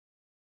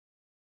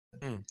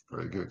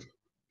Very good.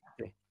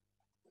 Okay.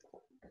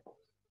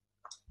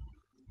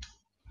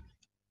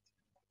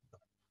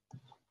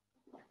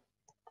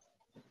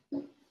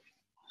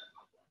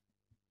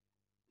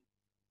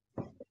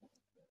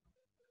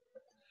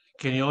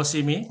 Can you all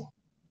see me?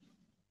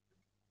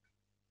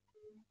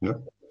 Yeah.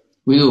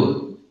 We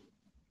do.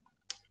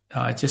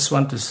 I just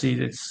want to see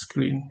the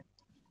screen.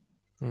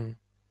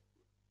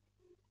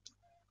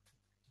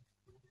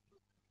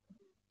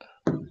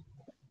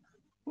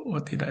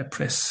 What did I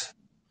press?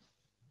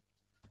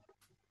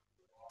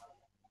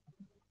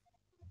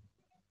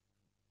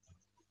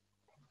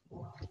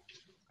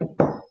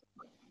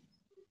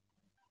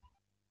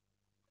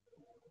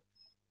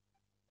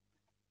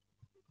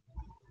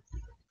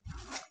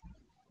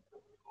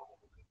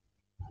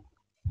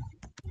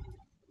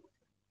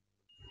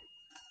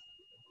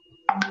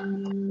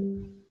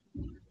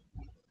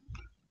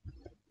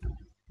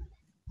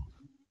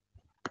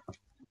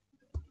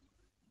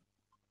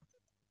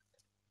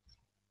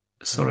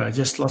 Sorry, I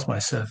just lost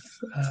myself.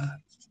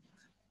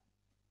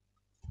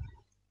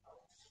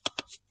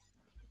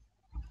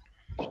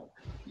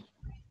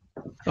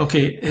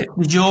 Okay,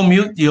 did you all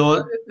mute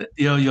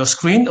your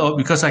screen, or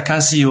because I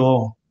can't see you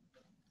all?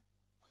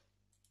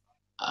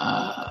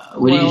 I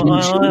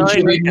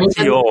can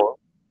see you all.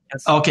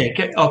 Yes.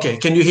 Okay.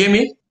 Can you hear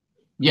me?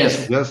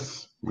 Yes.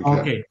 Yes, we can.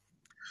 Okay.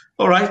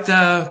 All right.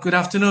 Good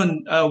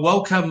afternoon.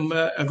 Welcome.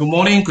 Good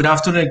morning, good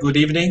afternoon, good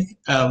evening.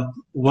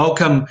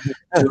 Welcome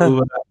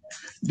to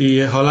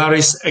the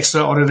Horasis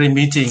Extraordinary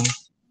Meeting.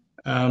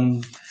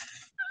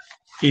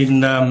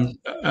 In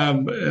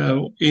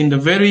a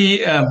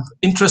very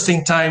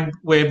interesting time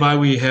whereby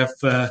we have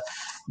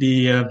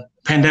the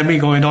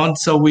pandemic going on.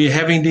 So we're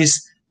having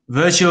this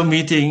virtual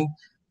meeting,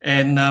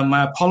 and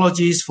my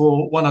apologies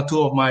for one or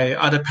two of my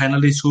other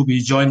panelists who will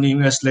be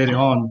joining us later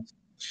on.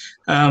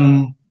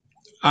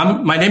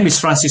 My name is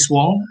Francis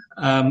Wong.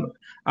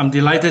 I'm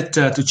delighted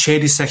to chair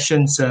these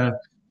sections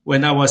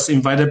when I was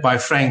invited by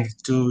Frank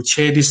to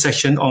chair this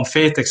section on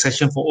fair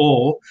taxation for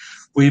all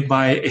with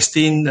my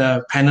esteemed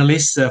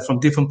panelists from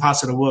different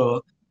parts of the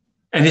world.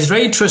 And it's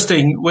very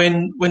interesting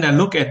when I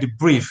look at the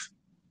brief.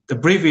 The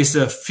brief is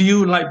a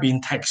few like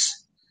being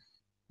taxed.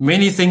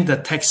 Many think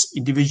that tax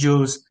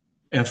individuals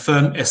and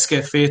firms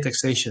escape fair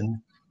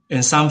taxation,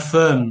 and some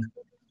firms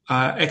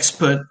are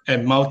expert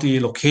at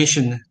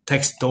multi-location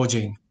tax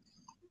dodging.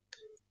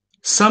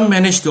 Some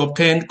manage to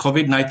obtain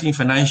COVID-19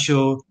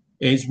 financial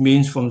aid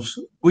means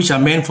which are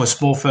meant for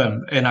small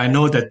firms. And I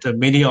know that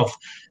many of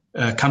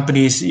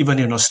companies, even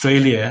in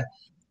Australia,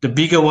 the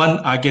bigger one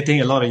are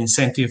getting a lot of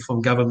incentive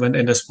from government,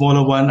 and the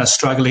smaller one are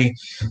struggling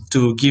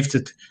to give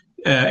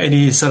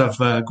any sort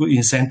of good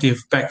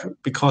incentive back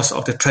because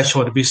of the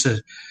threshold of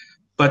business.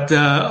 But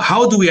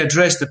how do we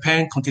address the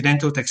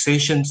pan-continental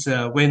taxations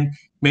when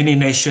many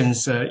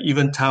nations,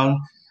 even town,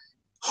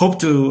 hope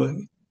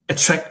to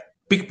attract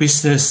big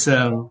business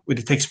with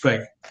the tax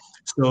break?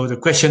 So the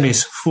question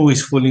is, who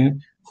is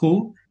fooling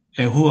who,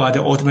 and who are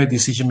the ultimate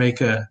decision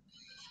maker?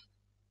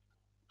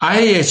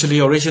 I actually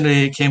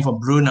originally came from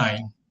Brunei,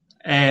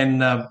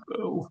 and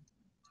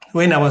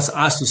when I was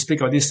asked to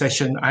speak on this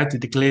session, I had to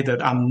declare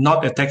that I'm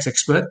not a tax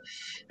expert,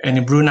 and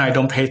in Brunei, I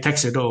don't pay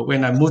tax at all.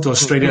 When I moved to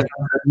Australia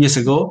 100 years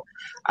ago,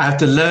 I have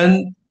to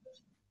learn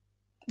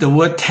the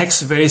word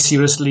tax very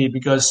seriously,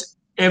 because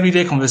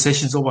everyday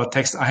conversations about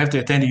tax, I have to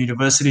attend a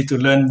university to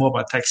learn more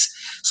about tax.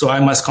 So I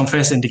must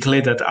confess and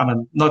declare that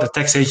I'm not a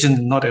tax agent,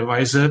 not an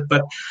advisor,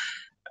 but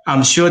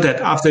I'm sure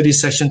that after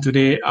this session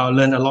today, I'll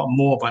learn a lot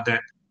more about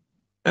that.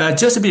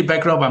 Just a bit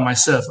background by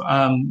myself.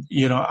 I'm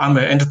an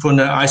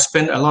entrepreneur. I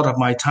spend a lot of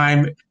my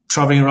time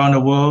traveling around the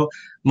world.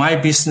 My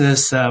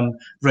business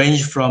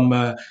range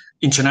from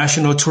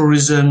international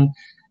tourism.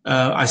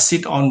 I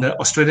sit on the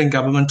Australian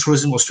Government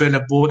Tourism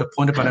Australia Board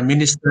appointed by the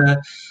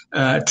Minister,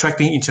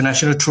 attracting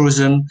international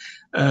tourism.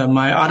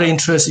 My other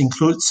interests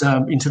includes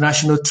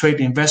international trade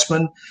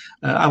investment.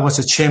 I was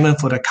a chairman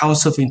for the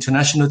Council for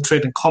International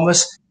Trade and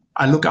Commerce.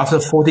 I look after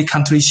 40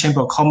 countries,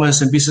 Chamber of Commerce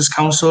and Business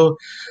Council,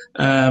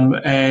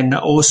 and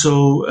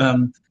also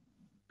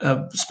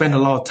spend a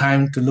lot of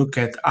time to look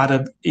at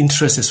other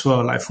interests as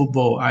well, like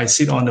football. I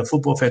sit on the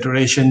Football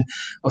Federation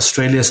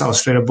Australia's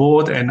Australia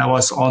Board, and I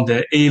was on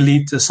the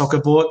A-League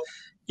Soccer Board.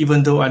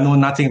 Even though I know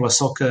nothing about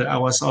soccer, I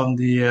was on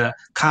the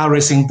car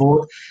racing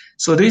board.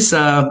 So this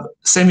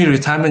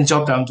semi-retirement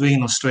job that I'm doing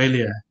in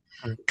Australia.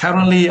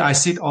 Currently, I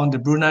sit on the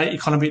Brunei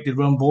Economic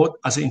Development Board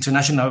as an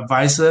international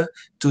advisor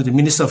to the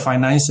Minister of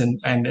Finance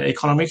and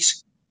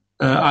Economics.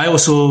 I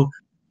also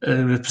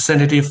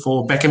representative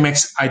for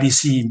BECAMEX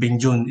IDC in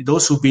Binjun.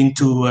 Those who've been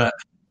to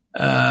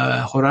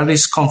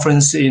Horasis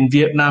conference in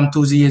Vietnam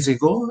 2 years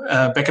ago,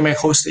 BECAMEX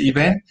hosts the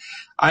event.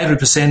 I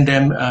represent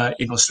them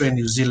in Australia and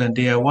New Zealand.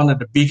 They are one of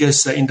the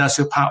biggest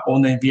industrial park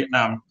owner in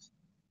Vietnam.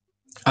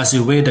 As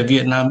you know,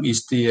 Vietnam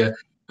is the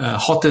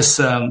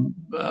hottest,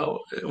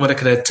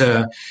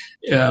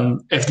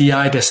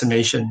 FDI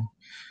destination.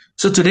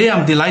 So today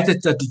I'm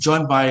delighted to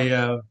join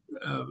by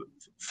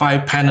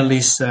 5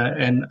 panelists,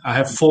 and I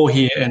have 4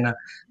 here, and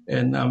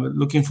I'm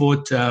looking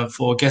forward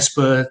for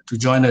Jasper to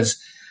join us.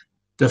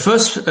 The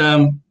first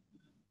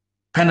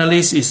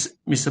panelist is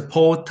Mr.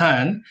 Paul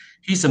Tang.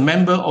 He's a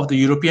member of the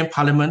European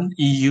Parliament,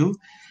 EU.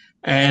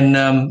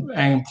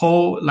 And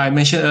Paul, like I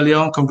mentioned earlier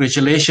on,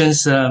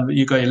 congratulations.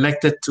 You got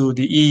elected to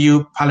the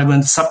EU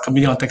Parliament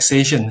Subcommittee on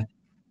Taxation.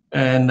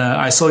 And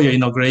I saw your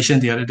inauguration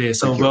the other day.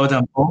 So well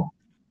done, Paul.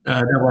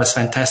 That was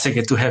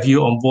fantastic to have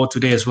you on board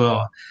today as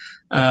well.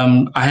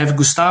 I have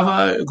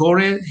Gustavo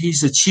Ghory.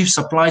 He's the Chief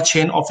Supply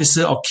Chain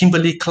Officer of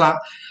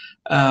Kimberly-Clark,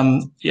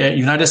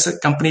 United States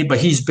company, but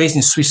he's based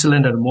in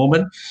Switzerland at the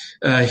moment.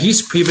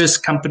 His previous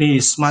company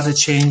is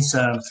Smarterchains,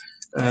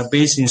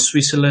 based in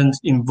Switzerland,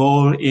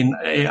 involved in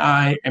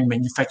AI and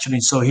manufacturing.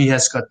 So he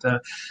has got,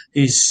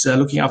 he's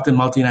looking after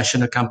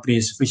multinational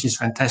companies, which is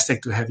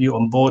fantastic to have you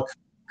on board.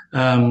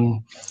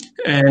 The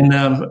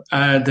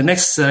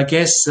next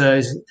guest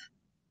is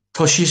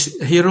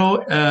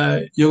Toshihiro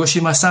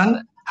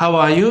Yokoshima-san. How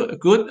are you?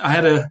 Good. I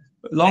had a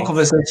long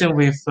conversation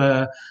with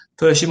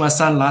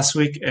Toyoshima-san last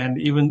week,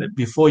 and even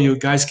before you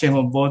guys came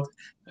on board,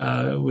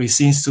 we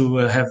seem to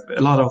have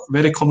a lot of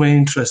very common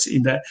interest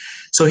in that.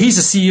 So he's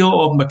the CEO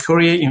of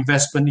Mercuria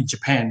Investment in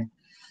Japan.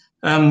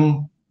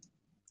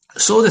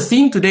 So the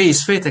theme today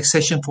is fair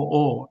taxation for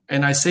all.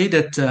 And I say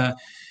that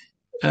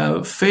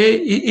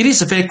it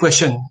is a fair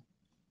question.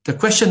 The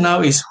question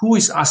now is, who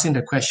is asking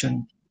the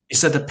question?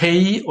 Is that the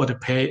payee or the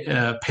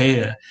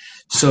payer?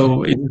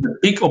 So it's the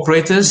big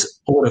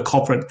operators or the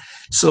corporate.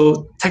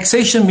 So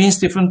taxation means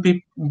different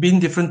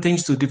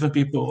things to different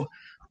people.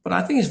 But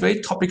I think it's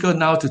very topical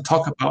now to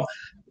talk about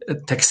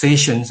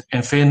taxation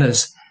and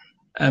fairness.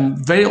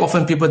 Very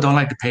often people don't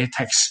like to pay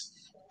tax.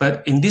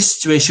 But in this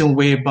situation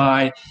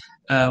whereby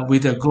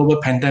with the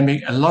global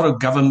pandemic, a lot of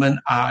government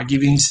are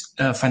giving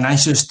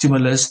financial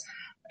stimulus,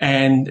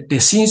 and they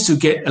seems to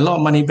get a lot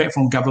of money back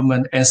from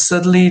government. And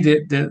suddenly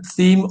the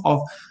theme of,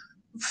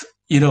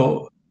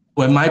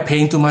 am I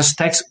paying too much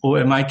tax or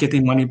am I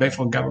getting money back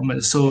from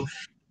government? So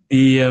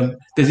the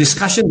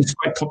discussion is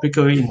quite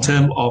topical in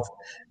terms of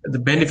the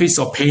benefits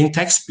of paying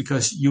tax,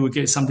 because you will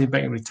get something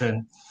back in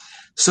return.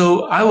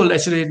 So I will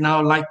actually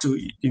now like to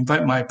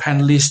invite my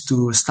panelists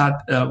to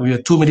start with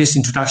a 2 minutes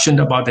introduction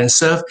about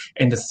themselves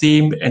and the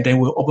theme, and then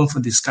we'll open for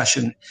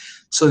discussion.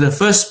 So the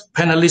first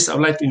panelist I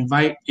would like to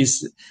invite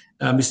is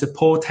Mr.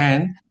 Paul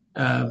Tang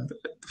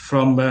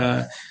from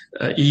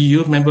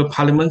EU Member of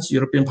Parliament,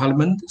 European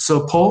Parliament.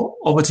 So Paul,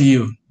 over to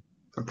you.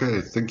 Okay,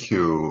 thank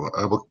you.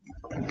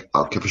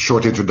 I'll give a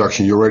short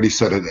introduction. You already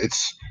said it.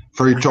 It's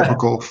very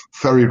topical,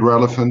 very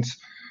relevant.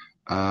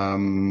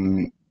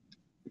 Governments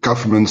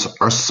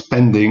are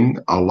spending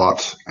a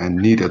lot and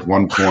need at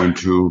one point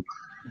to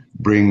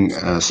bring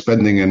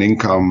spending and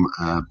income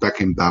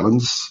back in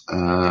balance.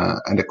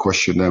 And the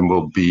question then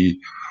will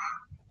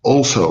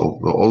also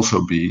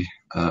be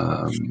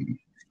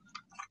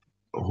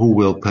who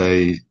will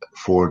pay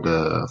for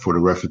the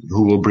revenue,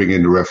 who will bring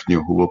in the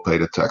revenue, who will pay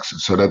the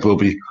taxes. So that will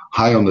be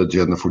high on the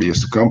agenda for the years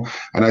to come.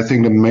 And I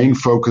think the main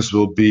focus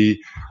will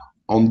be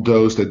on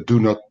those that do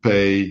not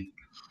pay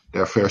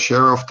their fair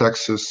share of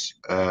taxes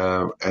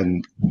or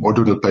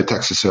do not pay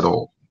taxes at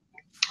all.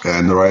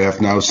 And there I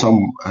have now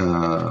some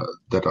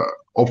that are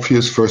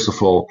obvious. First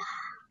of all,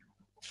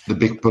 the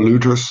big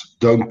polluters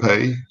don't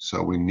pay,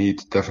 so we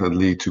need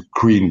definitely to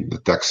clean the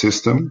tax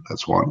system.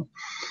 That's one.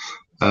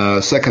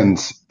 Second,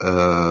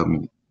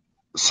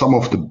 some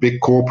of the big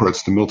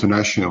corporates, the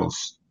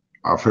multinationals,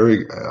 are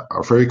very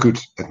good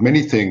at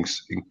many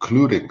things,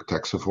 including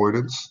tax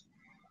avoidance,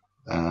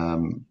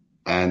 and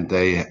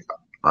they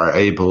are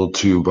able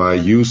to, by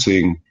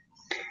using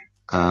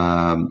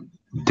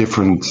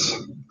different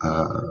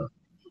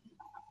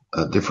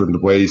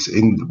ways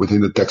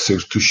within the tax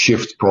system, to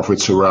shift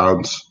profits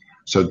around,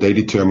 so they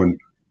determine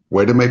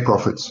where they make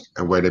profits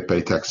and where they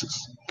pay taxes.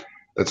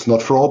 That's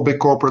not for all big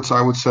corporates,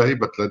 I would say,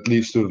 but that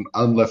leads to an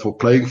unlevel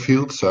playing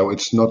field. So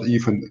it's not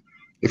even,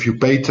 if you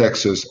pay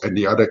taxes and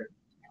the other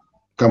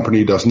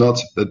company does not,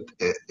 that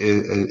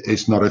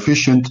it's not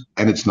efficient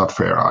and it's not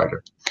fair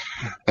either.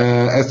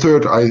 And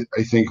third, I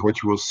think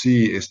what you will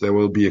see is there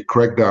will be a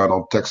crackdown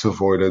on tax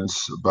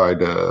avoidance by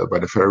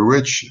the very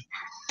rich.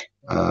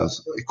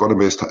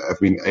 Economists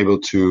have been able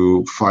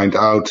to find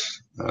out,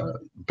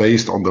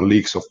 based on the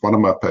leaks of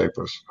Panama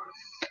Papers,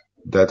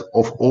 that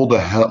of all the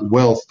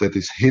wealth that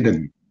is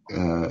hidden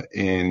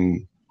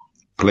in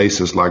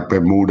places like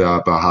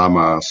Bermuda,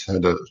 Bahamas,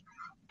 the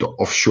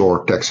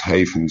offshore tax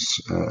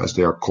havens, as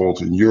they are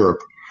called in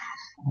Europe,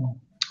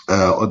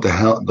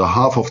 the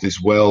half of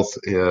this wealth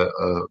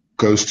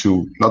goes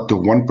to not the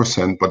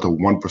 1%, but the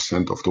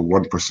 1% of the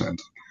 1%.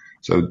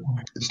 So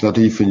it's not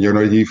even, you're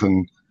not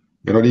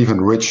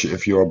even rich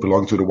if you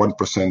belong to the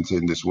 1%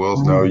 in this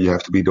world. No, you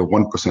have to be the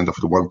 1% of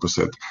the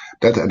 1%.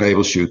 That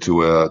enables you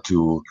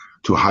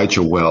to hide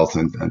your wealth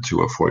and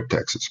to avoid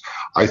taxes.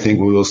 I think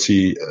we will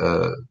see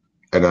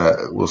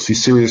we'll see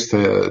serious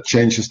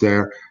changes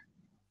there,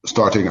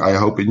 starting, I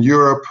hope, in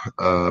Europe,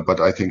 but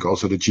I think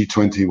also the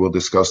G20 will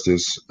discuss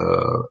this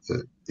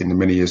in the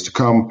many years to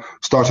come,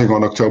 starting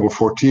on October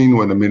 14,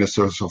 when the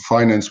Ministers of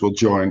Finance will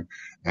join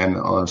and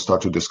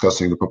start to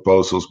discussing the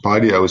proposals by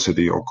the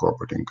OECD on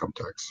corporate income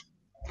tax.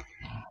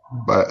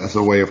 as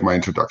a way of my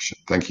introduction.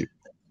 Thank you.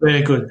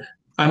 Very good.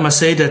 I must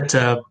say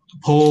that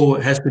Paul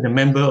has been a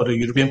member of the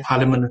European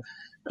Parliament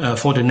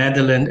for the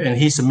Netherlands, and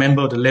he's a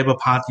member of the Labour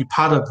Party,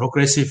 part of the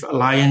Progressive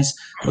Alliance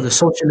for the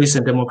Socialists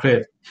and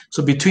Democrats.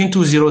 So between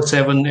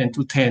 2007 and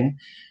 2010,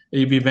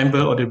 you'll be a member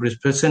of the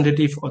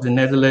representative of the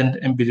Netherlands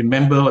and be a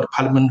member of the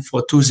Parliament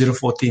for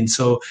 2014.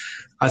 So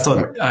I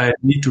thought I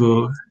need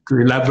to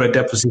elaborate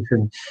that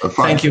position.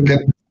 Thank you.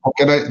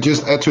 Can I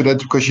just add to that,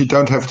 because you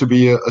don't have to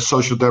be a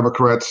social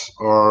democrat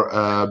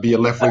or be a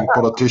left-wing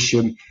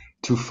politician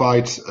to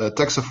fight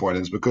tax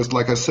avoidance, because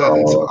like I said,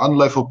 it's an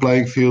unlevel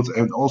playing field,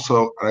 and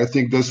also I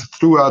think there's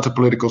throughout the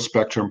political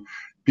spectrum,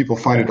 people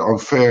find it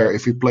unfair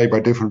if we play by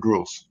different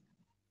rules.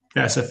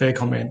 That's a fair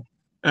comment.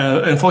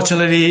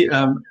 Unfortunately,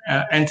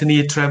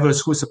 Anthony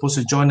Travers, who's supposed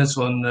to join us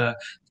on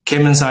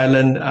Cayman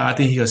Island, I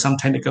think he has some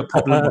technical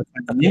problem.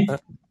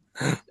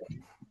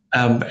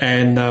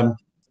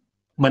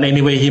 But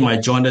anyway, he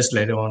might join us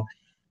later on.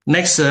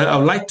 Next, I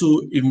would like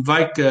to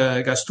invite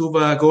Gustavo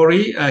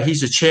Ghory. He's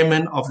the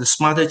chairman of the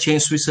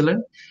Smarterchains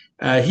Switzerland.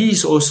 He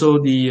is also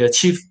the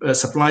chief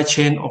supply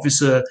chain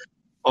officer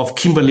of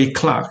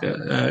Kimberly-Clark,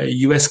 a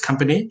U.S.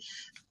 company.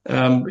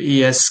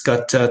 He has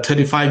got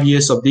 35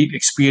 years of deep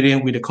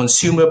experience with the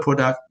consumer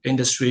product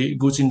industry,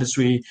 goods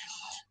industry,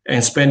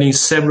 and spending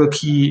several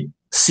key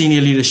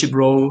senior leadership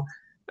roles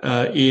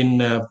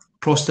in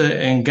Procter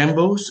 &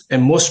 Gamble's,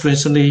 and most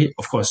recently,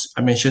 of course,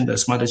 I mentioned the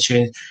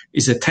Smarterchains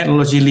is a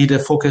technology leader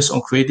focused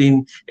on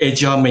creating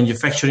agile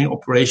manufacturing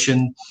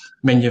operation,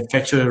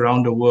 manufactured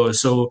around the world.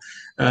 So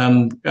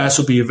that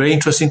would be very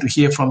interesting to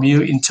hear from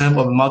you in terms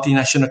of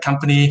multinational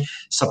company,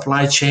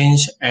 supply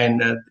chains,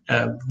 and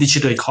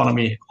digital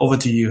economy. Over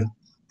to you.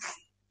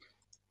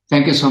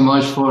 Thank you so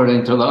much for the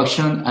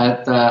introduction.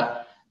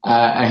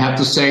 I have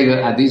to say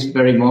that at this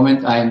very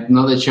moment, I'm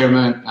not the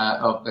chairman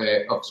of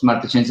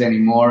Smarterchains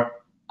anymore.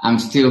 I'm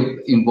still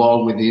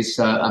involved with this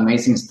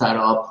amazing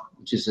startup,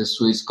 which is a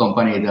Swiss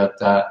company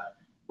that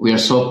we are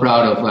so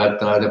proud of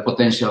the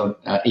potential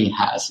it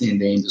has in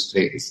the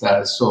industry. It's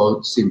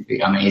so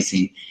simply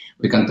amazing.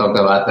 We can talk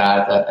about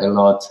that a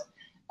lot.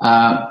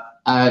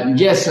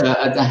 Yes,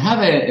 I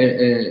have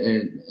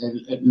a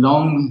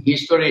long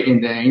history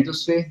in the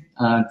industry,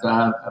 and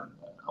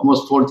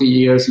almost 40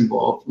 years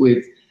involved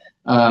with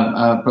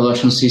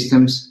production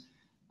systems,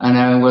 and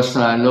I was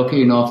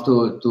lucky enough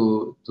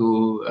to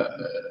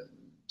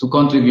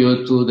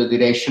contribute to the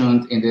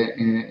direction in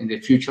the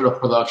future of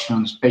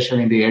production,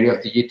 especially in the area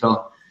of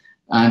digital,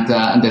 and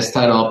the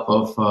startup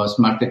of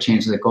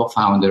Smarterchains, the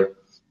co-founder,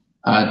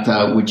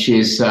 which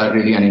is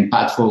really an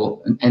impactful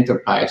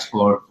enterprise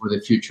for the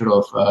future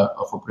of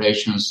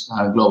operations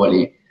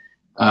globally.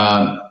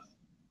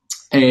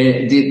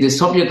 The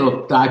subject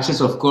of taxes,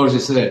 of course,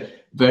 is a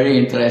very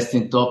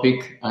interesting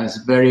topic. It's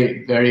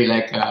very, very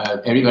like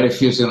everybody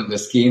feels it on the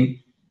skin.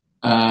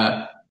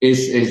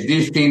 Is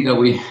this thing that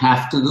we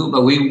have to do,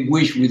 but we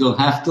wish we don't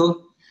have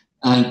to,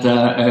 and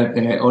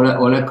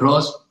all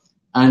across.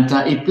 And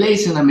it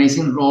plays an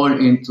amazing role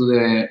into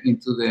the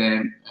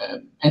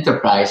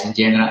enterprise in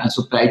general and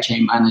supply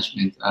chain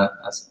management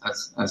as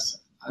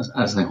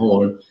a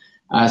whole.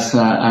 As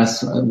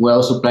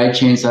well, supply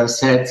chains are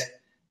set,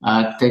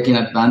 taking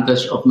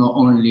advantage of not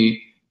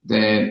only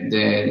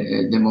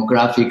the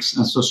demographics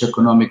and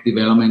socioeconomic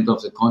development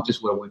of the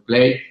countries where we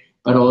play,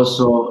 but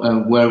also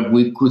where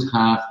we could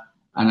have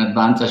an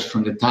advantage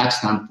from the tax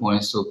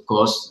standpoint, so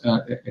cost,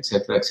 et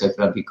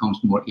cetera,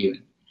 becomes more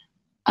even.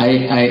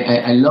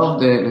 I love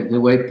the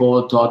way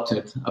Paul talked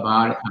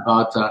about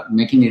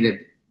making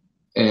it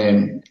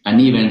an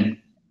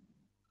even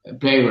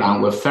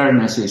playground where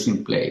fairness is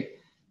in play,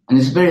 and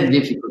it's very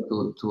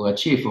difficult to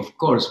achieve, of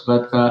course.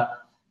 But the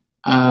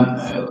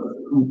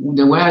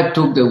way I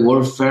took the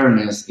word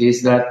fairness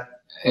is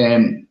that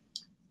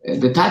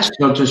the tax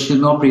structure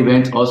should not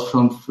prevent us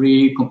from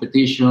free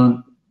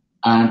competition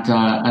and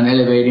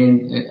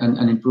elevating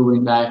and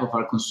improving life of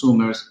our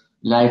consumers,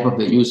 life of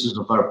the users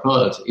of our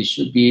products. It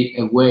should be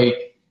a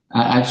way,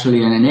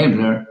 actually an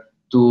enabler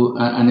to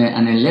a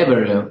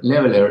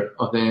leveler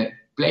of the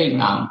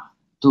playground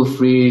to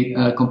free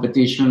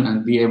competition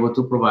and be able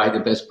to provide the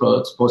best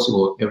products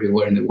possible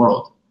everywhere in the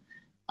world.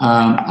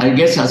 I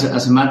guess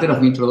as a matter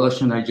of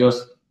introduction, I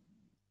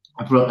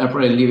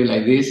probably leave it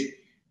like this.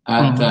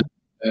 And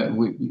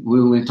we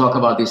will talk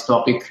about this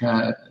topic,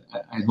 I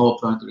hope,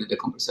 during the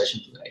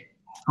conversation today.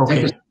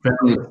 Okay.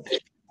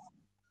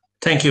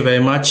 Thank you very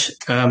much.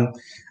 I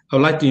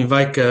would like to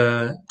invite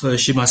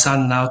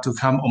Toyoshima-san now to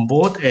come on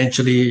board.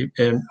 Actually,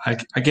 I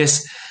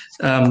guess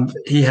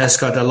he has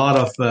got a lot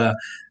of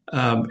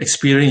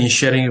experience in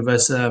sharing with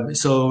us.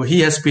 So he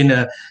has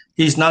been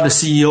he's now the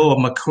CEO of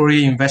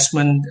Mercuria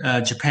Investment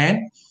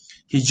Japan.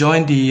 He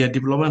joined the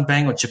Development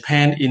Bank of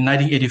Japan in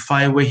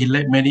 1985, where he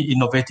led many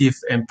innovative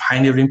and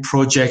pioneering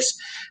projects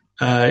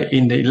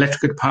in the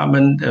electrical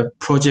department,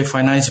 project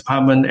finance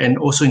department, and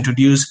also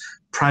introduced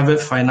private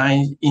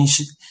finance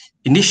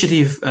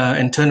initiative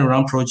and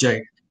turnaround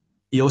project.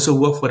 He also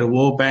worked for the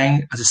World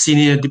Bank as a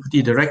senior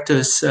deputy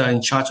director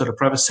in charge of the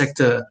private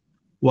sector,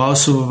 while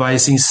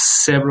supervising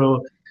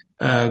several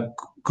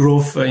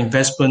growth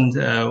investment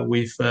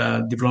with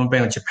Development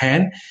Bank of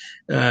Japan.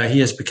 He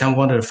has become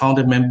one of the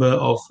founder member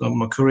of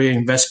Mercuria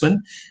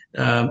Investment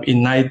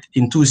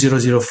in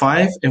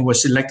 2005 and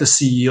was elected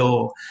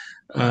CEO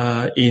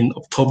in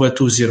October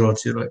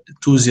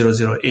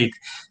 2008.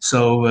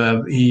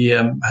 So he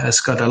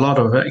has got a lot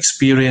of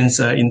experience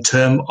in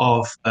terms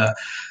of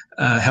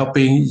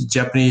helping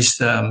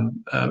Japanese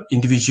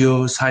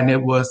individuals, high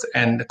net worth,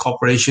 and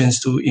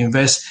corporations to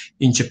invest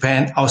in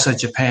Japan, outside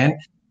Japan,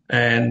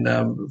 and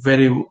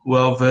very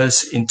well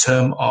versed in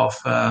terms of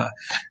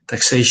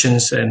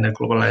taxations and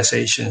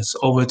globalizations.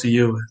 Over to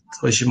you,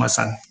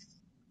 Toshihiro-san.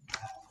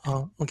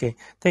 Okay,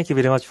 thank you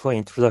very much for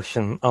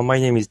introduction. My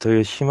name is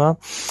Toyoshima,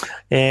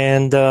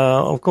 and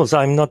of course,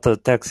 I'm not a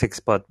tax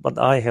expert, but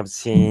I have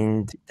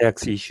seen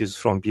tax issues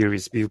from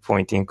various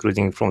viewpoints,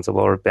 including from the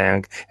World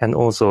Bank and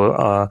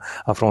also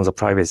from the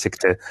private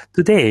sector.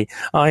 Today,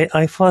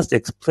 I first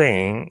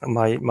explain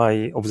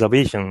my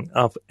observation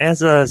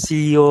as a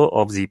CEO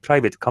of the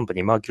private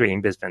company, Mercury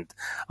Investment,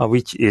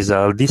 which is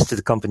a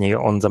listed company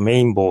on the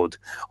main board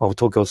of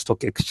Tokyo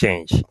Stock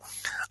Exchange.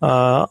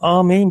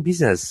 Our main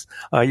business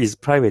is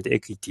private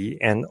equity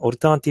and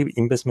alternative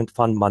investment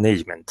fund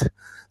management.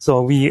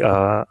 So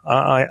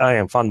I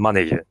am fund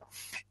manager.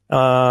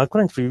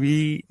 Currently,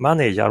 we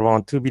manage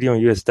around $2 billion,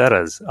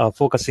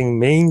 focusing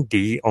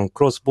mainly on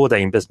cross-border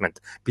investment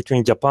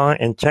between Japan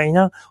and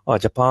China, or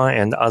Japan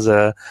and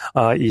other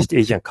East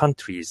Asian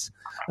countries.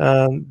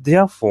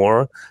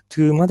 Therefore,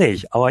 to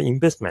manage our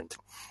investment,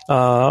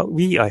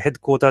 we are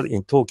headquartered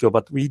in Tokyo,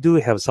 but we do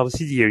have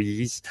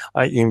subsidiaries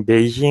in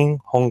Beijing,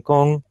 Hong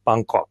Kong,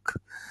 Bangkok.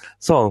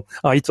 So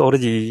it's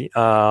already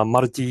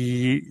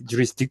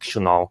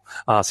multi-jurisdictional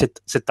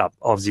setup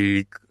from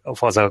the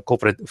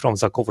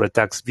corporate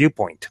tax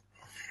viewpoint.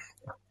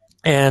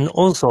 And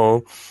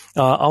also,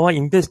 our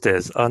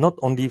investors are not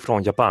only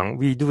from Japan.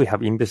 We do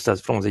have investors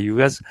from the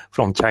US,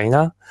 from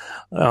China,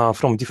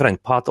 from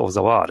different parts of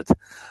the world.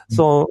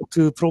 So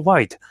to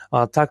provide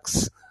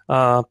tax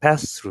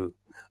pass-through,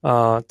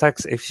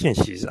 tax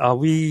efficiencies,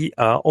 we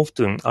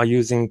often are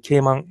using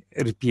Cayman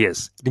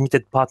LPS,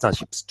 limited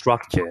partnership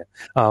structure,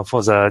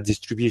 for the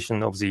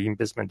distribution of the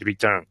investment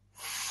return.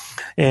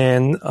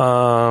 And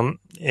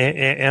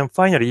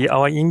finally,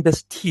 our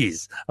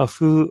investees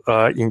who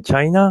are in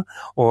China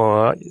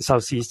or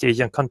Southeast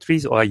Asian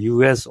countries or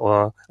US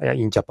or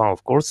in Japan,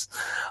 of course,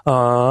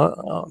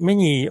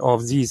 many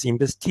of these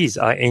investees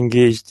are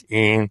engaged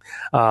in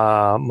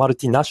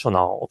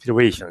multinational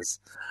operations,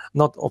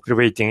 not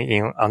operating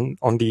in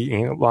only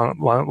in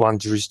one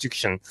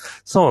jurisdiction.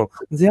 So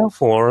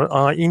therefore,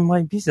 in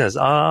my business,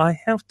 I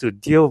have to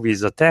deal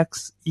with the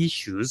tax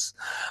issues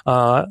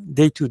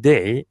day to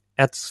day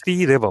at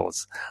 3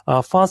 levels.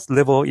 First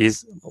level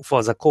is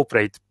for the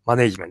corporate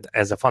management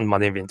as a fund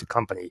management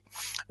company.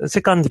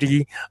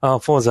 Secondly,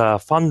 for the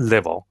fund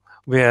level,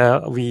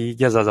 where we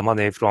gather the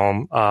money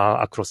from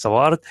across the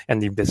world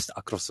and invest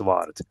across the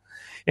world.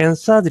 And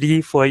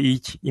thirdly, for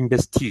each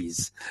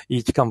investees,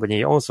 each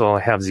company also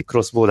have the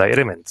cross-border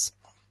elements.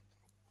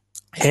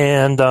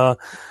 And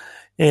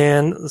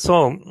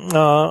so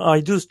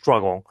I do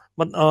struggle,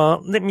 but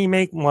let me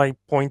make my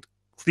point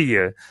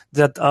clear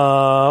that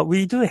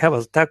we do have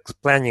a tax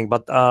planning,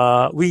 but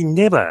we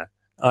never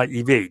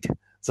evade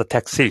the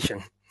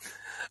taxation.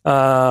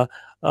 To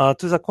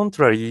the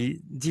contrary,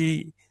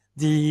 the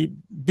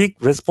big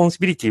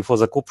responsibility for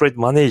the corporate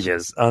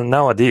managers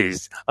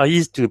nowadays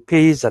is to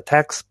pay the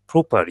tax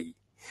properly.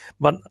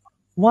 But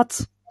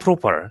what's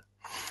proper?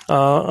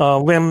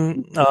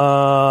 When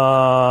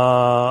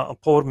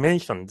Paul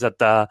mentioned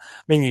that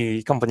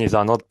many companies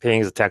are not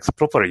paying the tax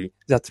properly,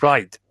 that's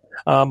right.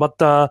 But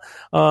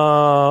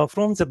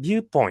from the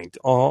viewpoint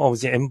of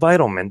the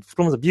environment,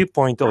 from the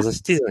viewpoint of the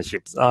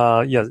citizenships,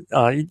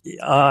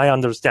 I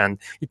understand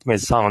it may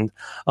sound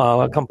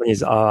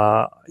companies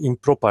are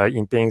improper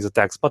in paying the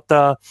tax, but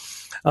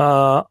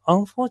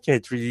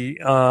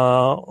unfortunately,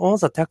 all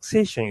the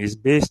taxation is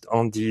based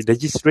on the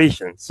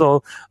legislation.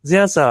 So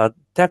there's a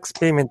tax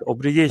payment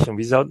obligation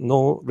without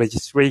no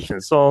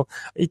registration. So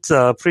it's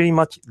pretty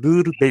much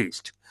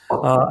rule-based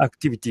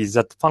activities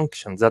that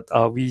function that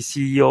we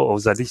CEO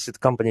of the listed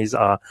companies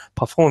are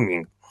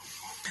performing.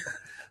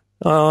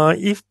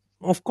 If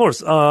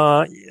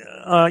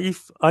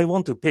I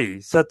want to pay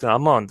certain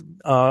amount,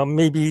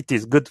 maybe it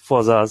is good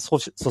for the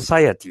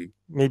society,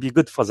 maybe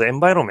good for the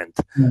environment.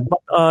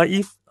 But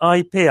if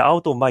I pay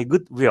out of my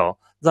goodwill,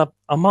 the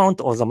amount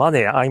of the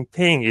money I'm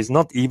paying is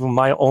not even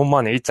my own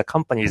money; it's a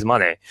company's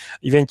money.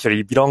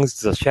 Eventually, belongs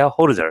to the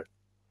shareholder,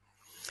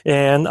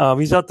 and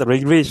without the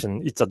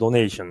regulation, it's a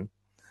donation.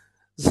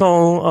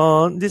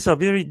 So this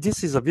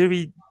is a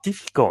very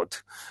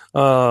difficult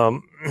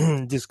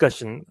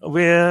discussion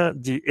where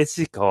the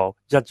ethical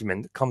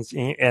judgment comes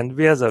in and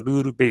where the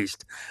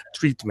rule-based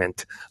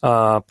treatment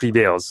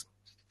prevails.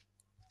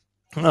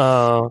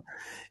 And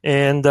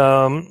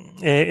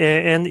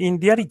in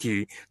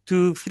reality,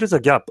 to fill the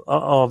gap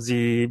of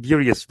the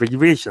various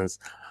regulations,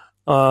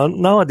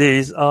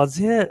 nowadays,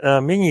 there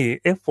are many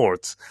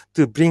efforts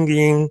to bring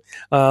in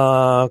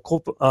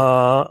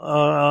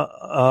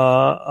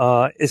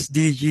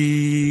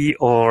SDG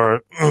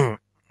or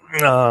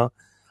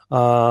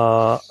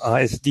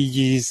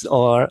SDGs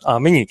or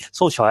many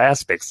social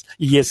aspects,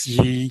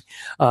 ESG,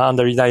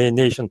 under the United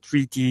Nations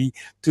Treaty,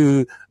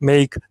 to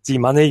make the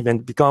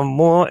management become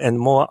more and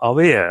more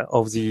aware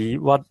of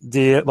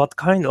what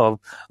kind of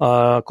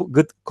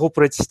good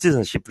corporate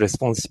citizenship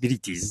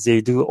responsibilities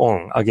they do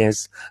on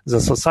against the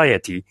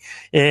society.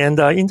 And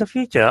in the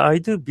future, I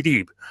do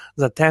believe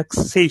the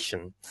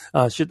taxation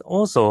should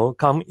also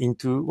come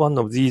into one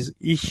of these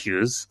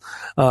issues,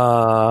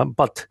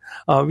 but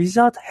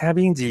without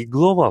having the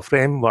global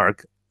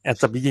framework at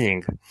the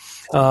beginning.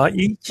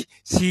 Each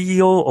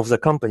CEO of the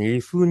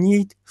company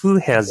who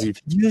has the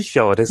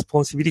fiduciary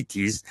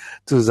responsibilities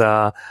to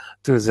the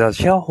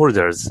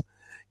shareholders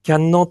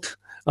cannot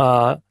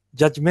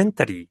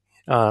judgmentally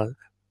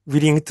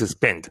willing to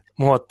spend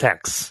more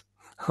tax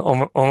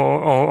on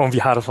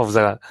behalf of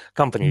the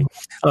company,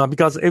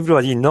 because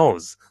everybody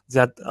knows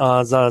that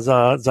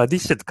the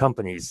listed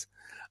companies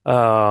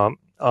are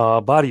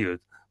valued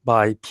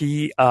by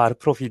PER,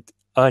 profit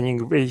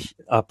earning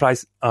ratio,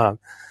 price,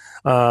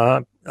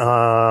 PER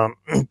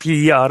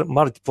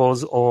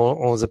multiples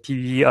or the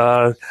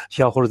PER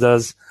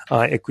shareholders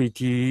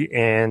equity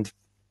and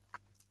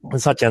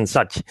such and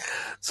such.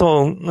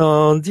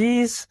 So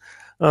these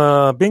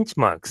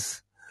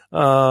benchmarks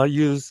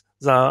use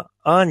the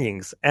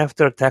earnings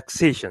after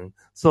taxation.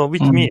 So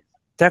which means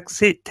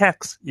tax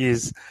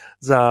is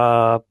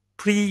the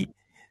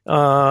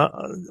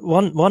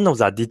one of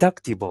the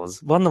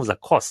deductibles, one of the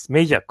costs,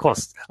 major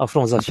costs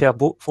from the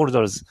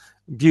shareholders'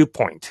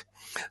 viewpoint.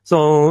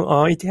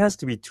 So it has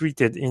to be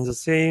treated in the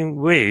same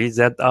way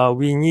that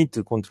we need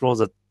to control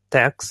the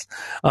tax,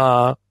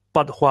 but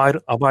while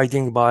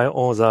abiding by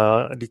all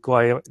the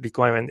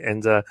requirement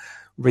and the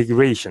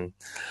regulation.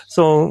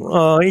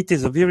 So it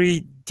is a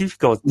very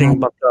difficult thing,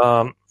 but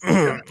on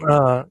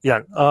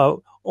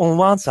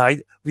one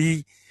side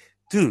we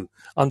do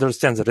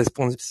understand the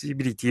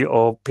responsibility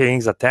of paying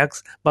the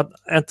tax, but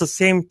at the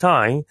same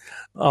time,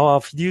 our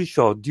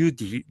fiduciary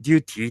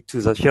duty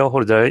to the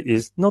shareholder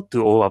is not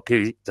to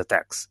overpay the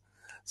tax.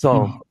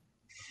 So,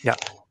 yeah.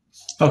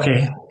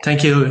 Okay,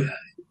 thank you,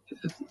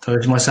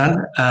 Toyoshima-san.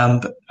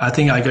 I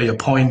think I got your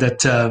point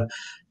that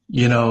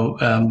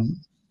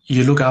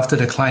you look after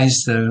the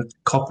clients, the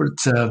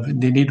corporate,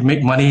 they need to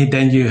make money,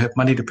 then you have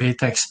money to pay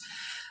tax.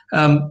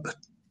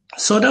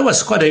 So that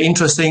was quite an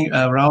interesting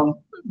round.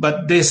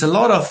 But there's a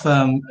lot of,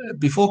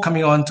 before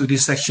coming on to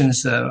these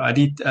sections, I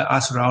did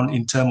ask around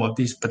in terms of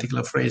this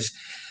particular phrase.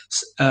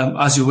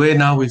 As you were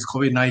now with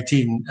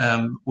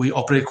COVID-19, we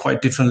operate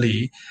quite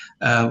differently.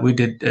 With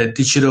the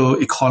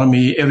digital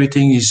economy,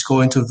 everything is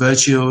going to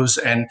virtuals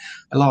and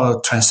a lot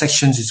of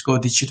transactions is go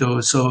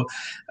digital. So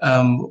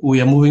we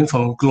are moving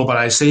from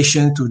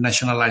globalization to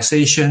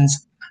nationalizations.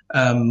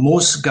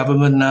 Most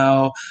government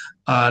now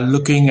are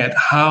looking at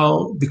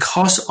how,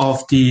 because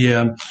of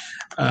the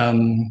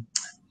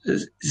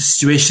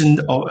situation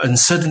of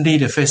uncertainty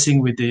they're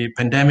facing with the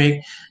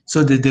pandemic.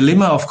 So the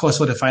dilemma, of course,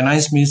 for the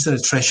finance minister, the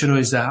treasurer,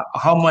 is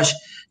how much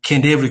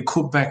can they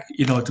recoup back,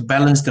 to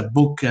balance the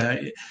book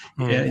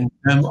in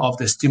terms of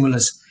the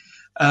stimulus.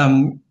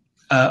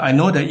 I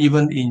know that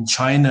even in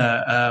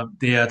China,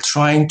 they are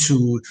trying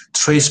to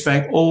trace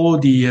back all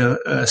the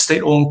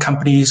state-owned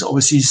companies,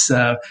 overseas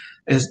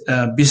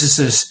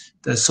businesses,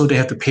 so they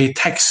have to pay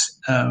tax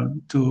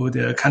to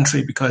the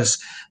country because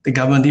the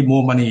government need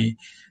more money.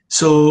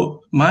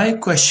 So my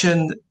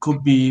question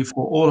could be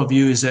for all of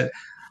you is that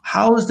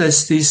how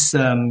does this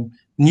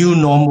new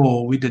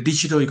normal with the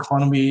digital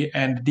economy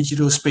and the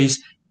digital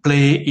space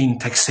play in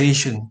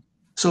taxation?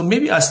 So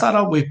maybe I start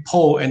out with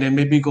Paul and then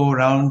maybe go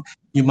around.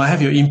 You might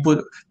have your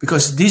input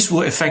because this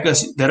will affect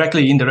us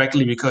directly,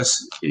 indirectly,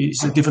 because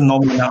it's a different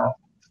normal now.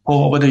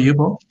 Paul, over to you,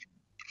 Paul.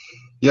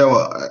 Yeah,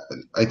 well,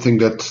 I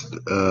think that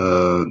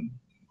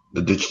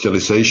the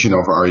digitalization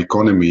of our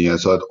economy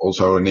has had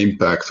also an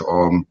impact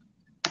on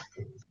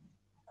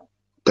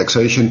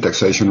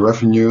taxation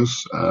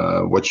revenues.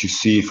 What you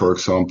see, for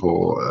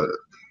example,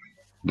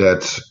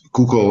 that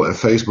Google and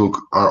Facebook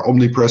are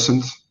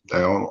omnipresent.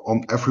 They are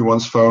on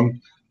everyone's phone,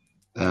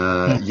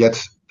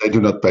 yet they do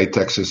not pay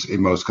taxes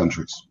in most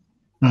countries.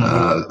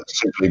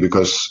 Simply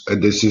because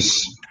this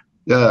is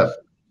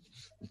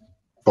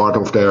part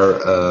of their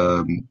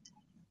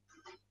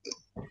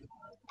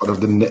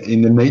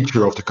in the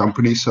nature of the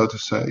company, so to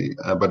say.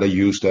 But they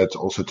use that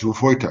also to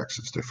avoid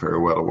taxes. They're very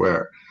well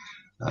aware.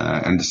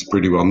 And it's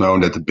pretty well known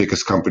that the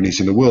biggest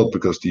companies in the world,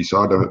 because these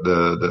are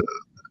the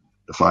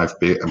 5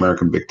 big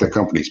American big tech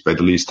companies, pay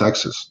the least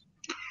taxes.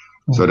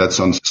 So that's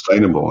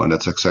unsustainable, and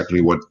that's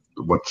exactly what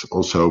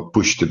also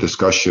pushed the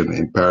discussion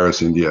in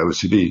Paris in the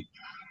OECD.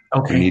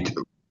 Okay.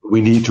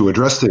 We need to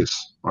address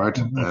this, right?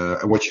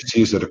 And what you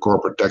see is that the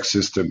corporate tax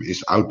system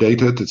is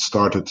outdated.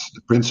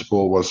 The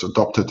principle was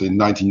adopted in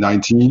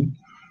 1919.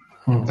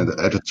 And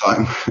at the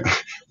time,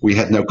 we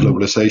had no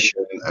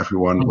globalization.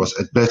 Everyone was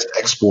at best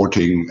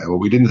exporting.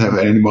 We didn't have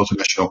any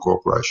multinational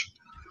corporation.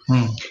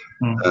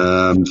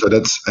 So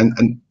that's,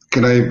 and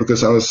can I,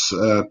 because I was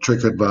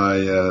triggered by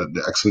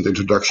the excellent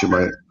introduction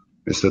by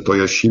Mr.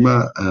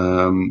 Toyoshima,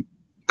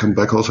 come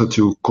back also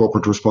to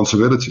corporate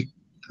responsibility.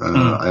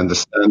 I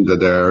understand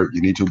that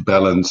you need to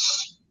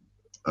balance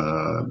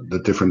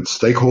the different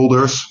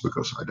stakeholders,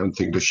 because I don't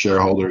think the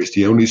shareholder is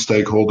the only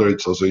stakeholder.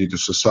 It's also the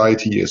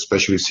society,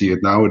 especially see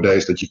it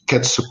nowadays that you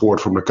get support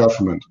from the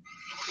government,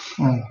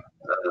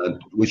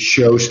 which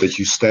shows that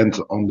you stand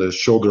on the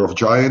shoulder of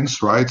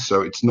giants, right?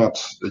 So it's not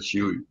that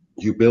you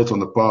built on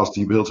the past,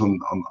 you built on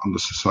the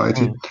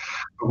society.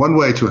 One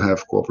way to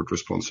have corporate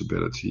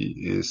responsibility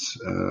is,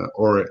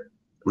 or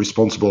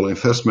responsible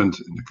investment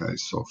in the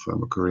case of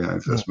Mercuria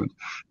investment,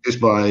 is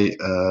by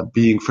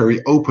being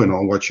very open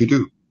on what you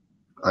do.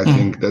 I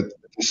think that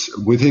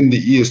within the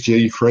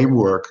ESG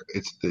framework,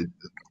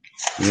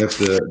 we have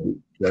the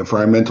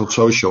environmental,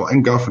 social,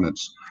 and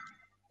governance.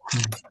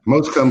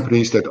 Most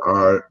companies that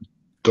are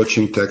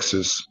dodging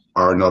taxes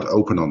are not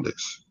open on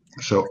this.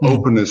 So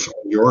openness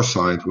on your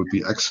side would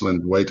be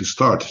excellent way to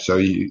start. So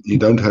you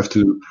don't have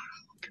to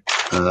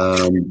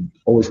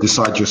always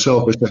decide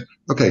yourself, but say,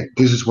 okay,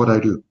 this is what I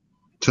do.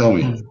 Tell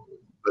me.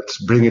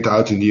 Let's bring it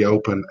out in the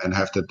open and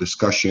have that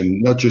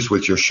discussion, not just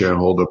with your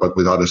shareholder, but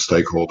with other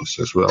stakeholders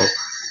as well.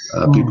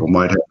 People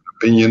might have an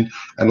opinion.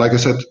 And like I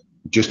said,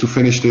 just to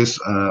finish this,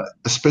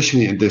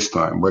 especially in this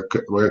time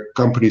where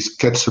companies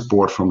get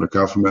support from the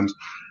government,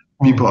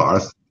 people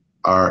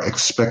are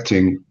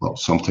expecting, well,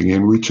 something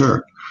in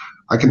return.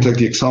 I can take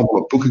the example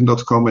of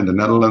Booking.com in the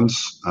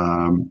Netherlands.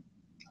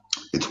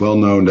 It's well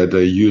known that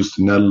they use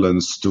the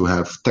Netherlands to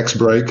have tax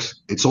breaks.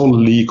 It's all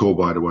legal,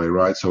 by the way,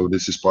 right? So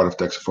this is part of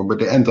tax reform, but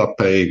they end up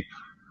paying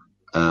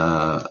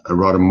a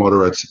rather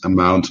moderate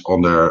amount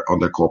on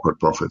their corporate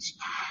profits.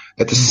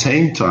 At the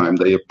same time,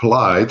 they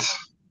applied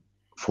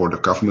for the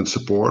government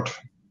support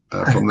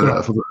from the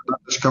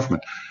Dutch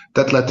government.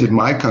 That led in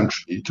my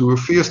country to a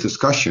fierce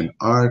discussion.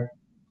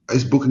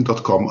 Is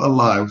Booking.com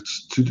allowed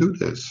to do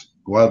this?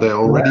 While they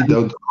already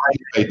don't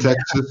pay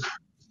taxes,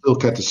 still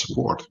get the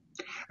support.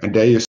 And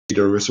there you see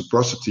the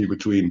reciprocity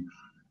between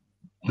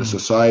the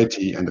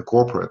society and the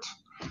corporate.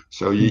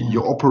 So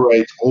you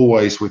operate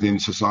always within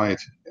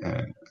society,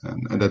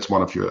 and that's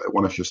one of your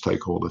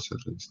stakeholders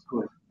at least.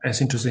 That's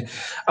interesting.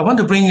 I want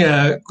to bring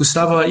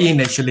Gustavo in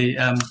actually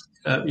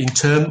in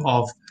terms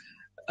of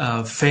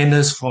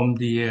fairness from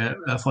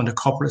the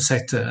corporate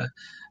sector,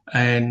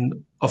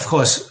 and of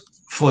course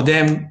for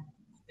them,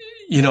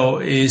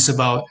 is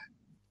about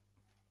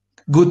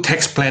good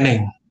tax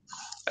planning.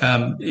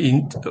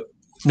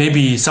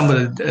 Maybe some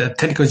of the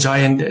technical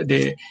giant,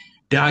 the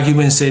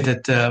argument say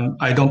that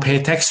I don't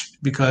pay tax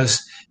because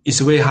it's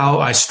the way how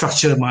I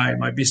structure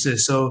my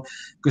business. So,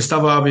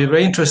 Gustavo, I'll be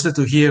very interested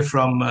to hear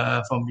from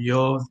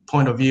your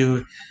point of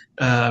view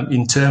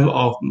in terms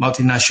of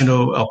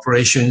multinational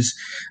operations,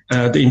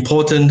 the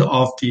importance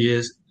of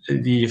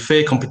the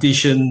fair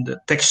competition, the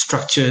tax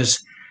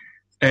structures,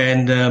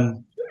 and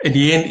at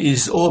the end,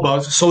 it's all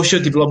about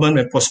social development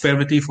and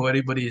prosperity for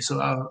everybody. So,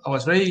 I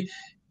was very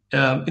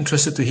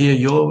interested to hear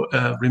your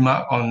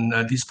remark on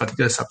this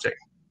particular subject.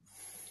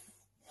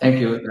 Thank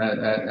you.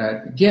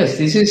 Yes,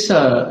 this is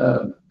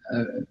a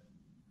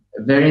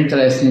very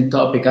interesting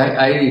topic.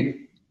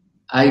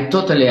 I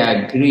totally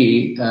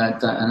agree.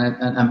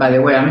 And by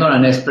the way, I'm not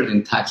an expert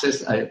in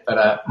taxes,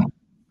 but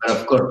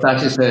of course,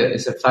 taxes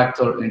is a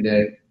factor in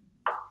the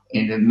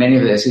many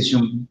of the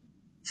decisions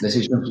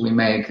we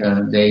make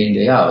day in,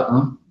 day out.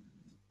 No?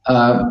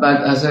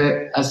 But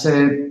as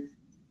a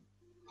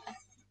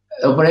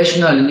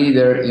operational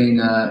leader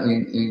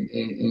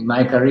in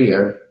my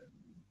career,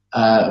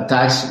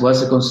 tax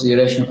was a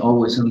consideration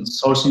always in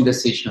sourcing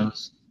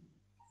decisions,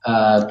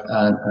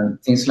 and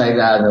things like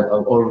that,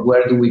 or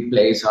where do we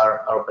place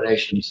our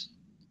operations.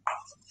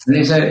 And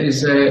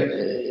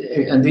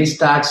this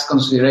tax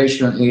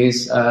consideration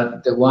is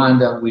the one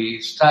that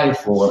we strive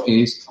for.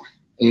 Is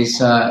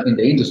in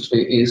the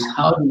industry is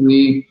how do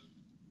we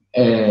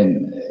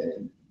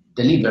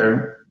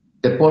deliver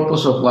the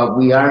purpose of what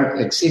we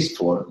exist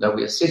for,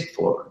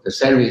 the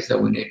service that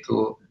we need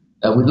to,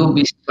 that we do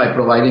business by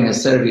providing a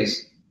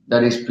service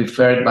that is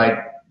preferred by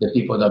the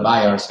people that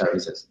buy our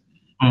services.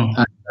 And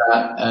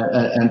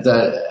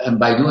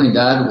by doing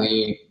that,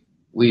 we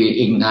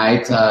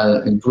ignite,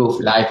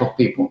 improve life of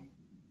people,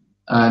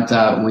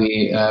 and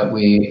we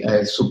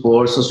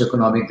support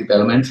socioeconomic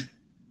development,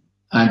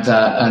 and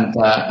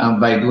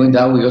by doing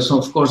that, we also,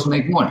 of course,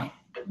 make money.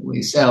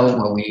 We sell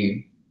what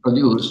we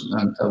produce,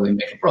 and we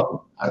make a profit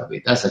out of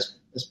it. That's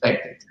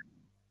expected.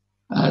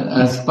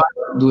 As part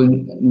of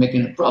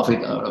making a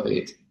profit out of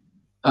it,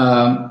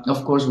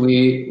 of course,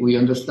 we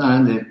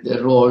understand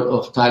the role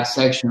of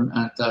taxation,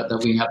 and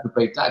that we have to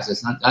pay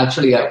taxes. And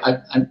actually,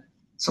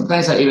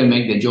 sometimes I even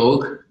make the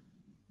joke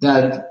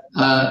that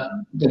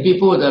the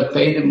people that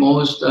pay the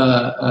most,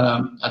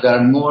 that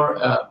are more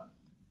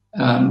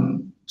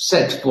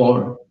set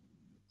for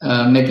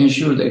making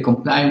sure they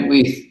comply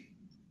with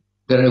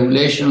the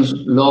regulations,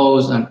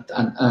 laws, and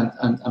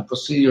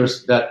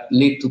procedures that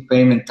lead to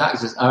payment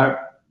taxes are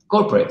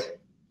corporate.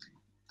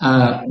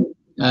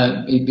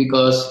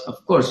 Because,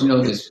 of course,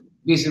 it's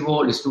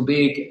visible, it's too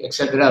big,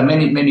 etc. There are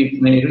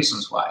many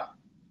reasons why.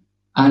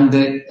 And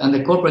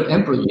the corporate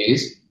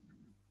employees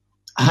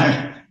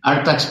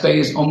are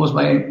taxpayers almost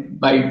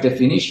by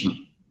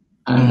definition,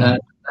 and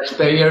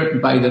taxpayer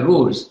by the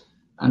rules,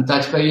 and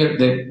taxpayer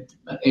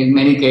in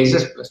many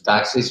cases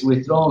tax is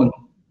withdrawn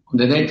on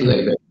the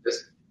day-to-day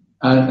basis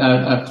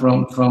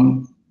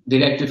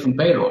directly from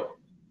payroll.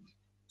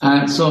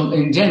 And so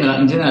in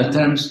general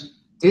terms,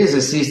 this is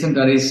a system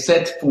that is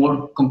set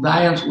for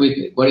compliance with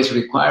what is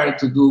required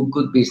to do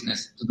good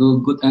business, to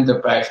do good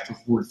enterprise, to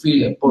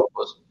fulfill a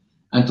purpose,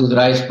 and to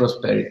drive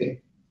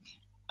prosperity.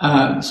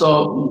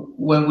 So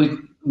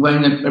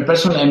when a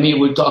person like me,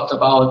 we talked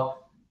about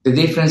the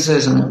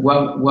differences and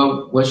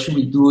what should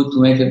we do to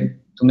make it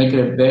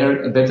a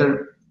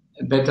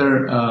better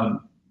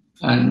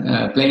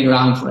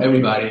playground for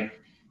everybody.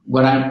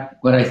 What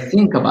I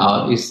think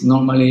about is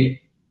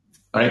normally,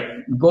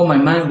 my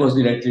mind goes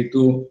directly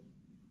to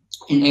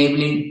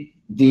enabling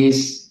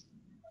this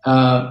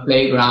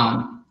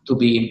playground to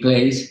be in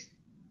place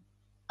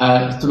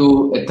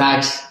through a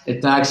tax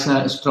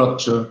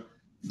structure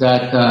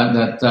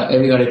that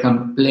everybody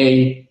can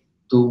play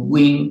to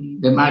win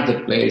the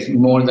marketplace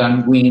more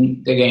than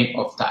win the game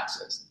of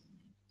taxes.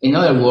 In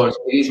other words,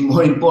 it is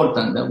more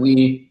important that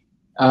we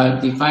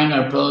define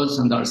our products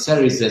and our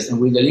services,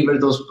 and we deliver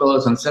those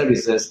products and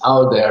services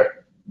out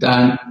there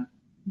than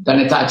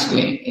a tax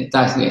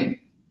game.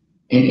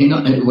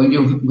 And when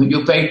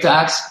you pay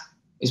tax,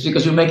 it's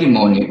because you're making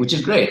money, which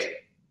is great,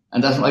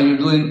 and that's why you're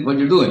doing what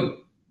you're doing.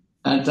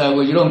 And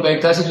when you don't pay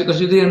taxes,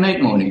 because you didn't make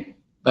money.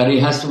 But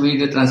it has to be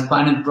the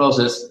transparent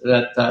process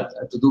that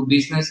to do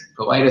business,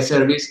 provide a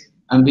service,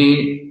 and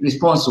be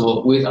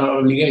responsible with our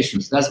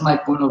obligations. That's my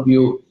point of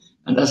view,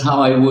 and that's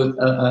how I would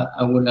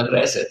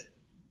address it.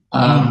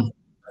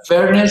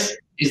 Fairness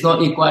is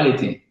not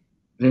equality.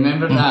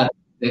 Remember that.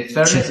 The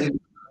fairness is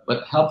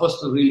what helps us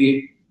to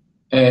really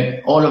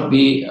all of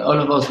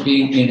us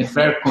being in a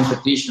fair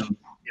competition.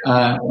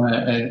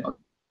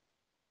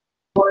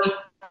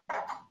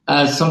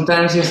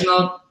 Sometimes it's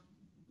not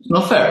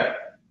fair.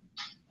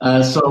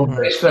 So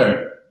it's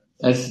fair.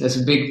 That's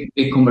a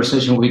big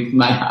conversation we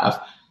might have.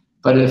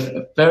 But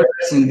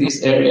fairness in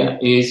this area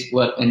is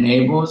what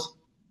enables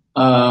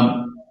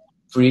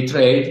free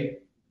trade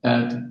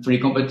and free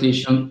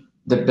competition.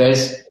 The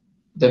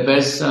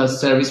best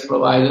service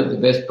provider, the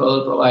best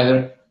product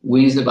provider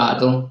wins the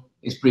battle,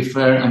 is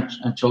preferred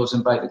and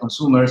chosen by the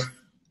consumers,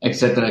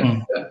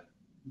 etc.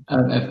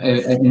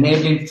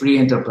 Enabling free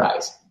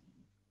enterprise.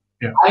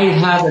 Yeah. I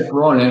have a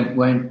problem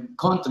when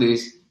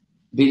countries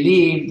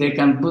believe they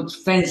can put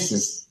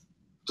fences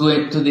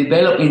to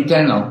develop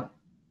internal,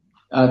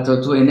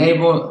 to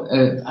enable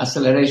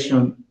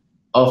acceleration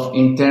of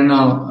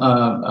internal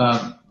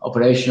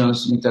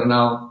operations,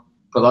 internal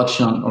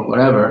production, or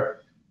whatever.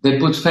 They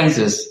put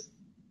fences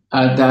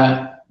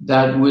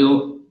that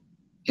will,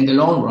 in the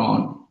long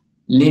run,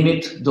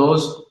 limit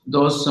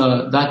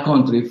that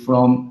country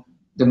from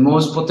the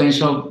most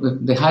potential,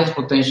 the highest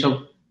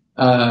potential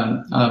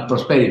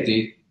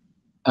prosperity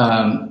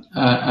and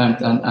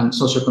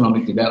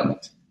socioeconomic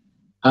development.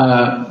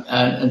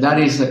 And that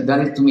is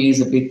to me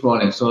is a big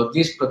problem. So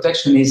these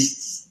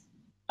protectionist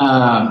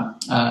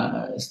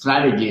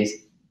strategies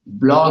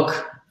block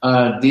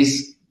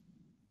this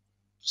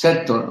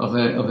sector of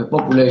a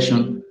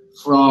population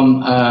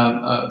from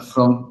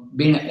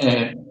being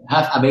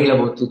have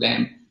available to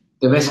them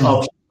the best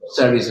options of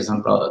services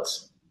and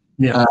products.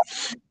 Yeah.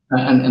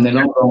 And in the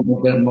long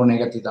run, they're more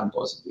negative than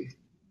positive.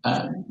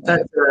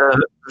 That's a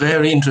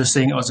very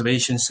interesting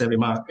observation,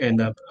 remark,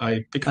 and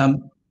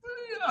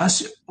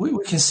as we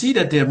can see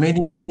that there are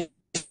many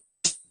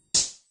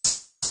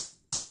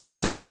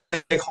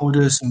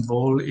stakeholders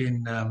involved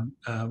in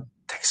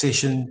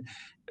taxation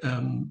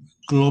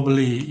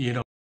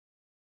globally.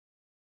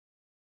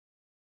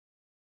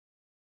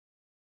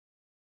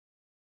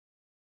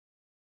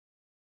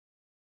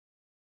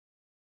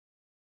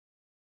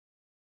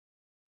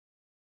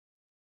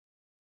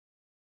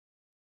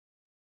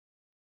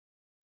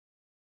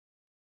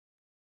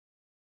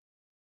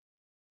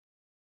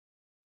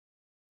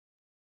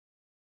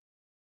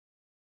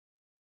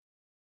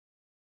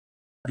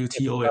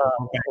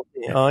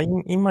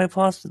 In my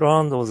first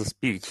round of the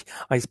speech,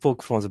 I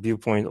spoke from the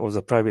viewpoint of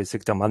the private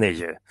sector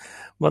manager.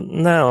 But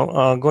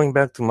now, going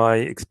back to my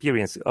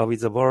experience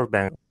with the World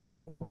Bank,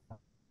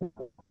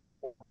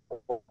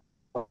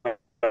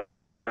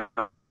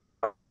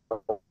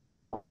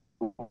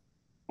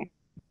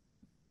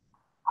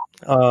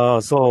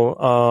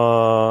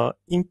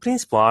 in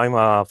principle, I'm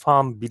a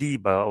firm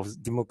believer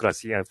of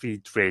democracy and free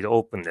trade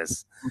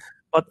openness.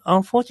 But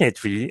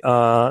unfortunately,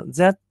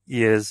 that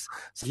is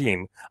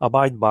scheme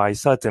abide by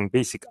certain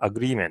basic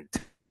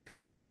agreement.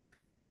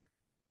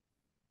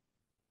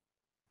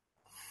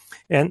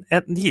 And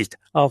at least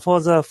for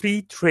the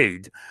free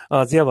trade,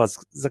 there was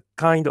the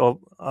kind of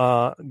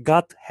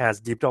GATT has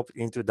developed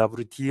into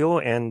WTO,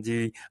 and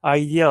the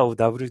idea of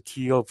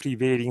WTO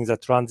prevailing the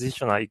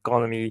transitional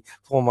economy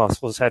former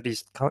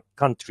socialist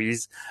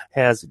countries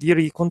has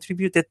really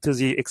contributed to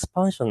the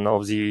expansion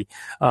of the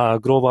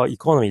global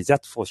economy,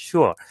 that's for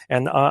sure.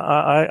 And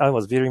I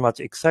was very much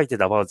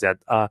excited about that,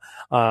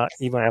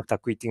 even after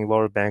quitting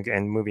World Bank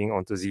and moving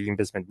on to the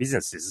investment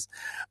businesses.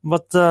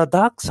 But the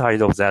dark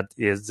side of that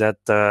is that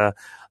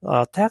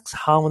tax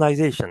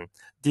harmonization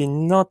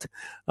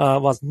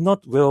was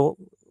not well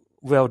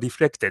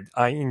reflected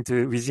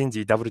into within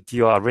the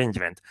WTO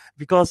arrangement,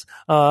 because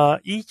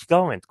each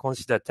government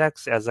consider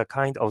tax as a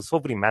kind of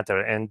sovereign matter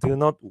and do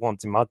not want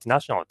the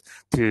multinational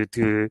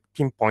to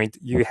pinpoint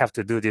you have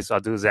to do this or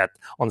do that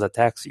on the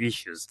tax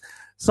issues.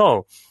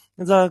 So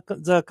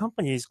the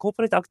company's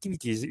corporate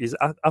activities is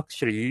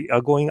actually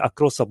going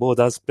across the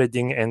border,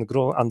 spreading and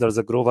grow under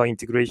the global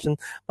integration.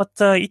 But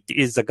it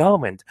is the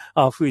government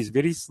who is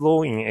very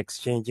slow in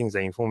exchanging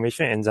the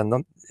information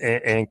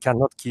and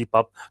cannot keep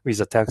up with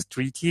the tax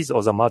treaties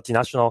or the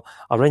multinational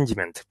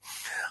arrangement.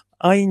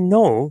 I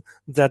know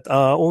that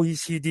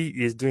OECD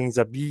is doing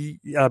the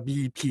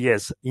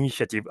BEPS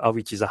initiative,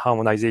 which is a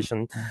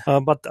harmonization,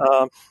 but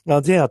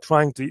they are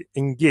trying to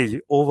engage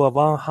over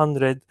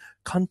 100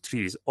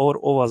 countries all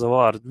over the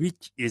world,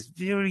 which is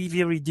very,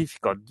 very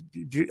difficult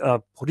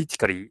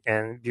politically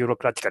and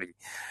bureaucratically.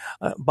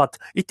 But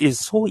it is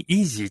so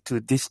easy to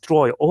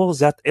destroy all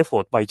that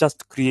effort by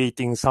just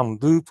creating some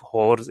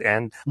loopholes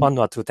and one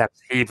or two tax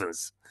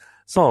havens.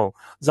 So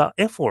the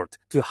effort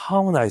to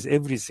harmonize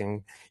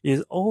everything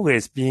is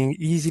always being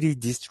easily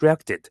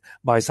distracted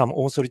by some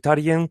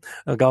authoritarian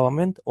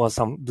government or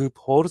some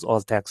loopholes or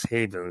tax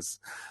havens.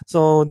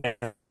 So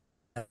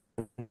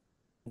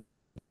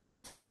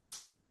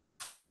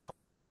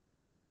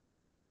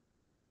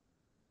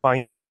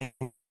finance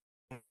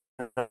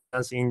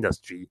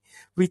industry,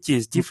 which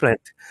is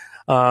different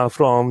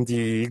from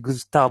the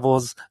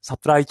Gustavo's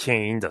supply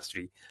chain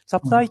industry.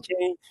 Supply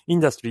chain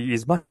industry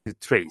is much to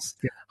trace.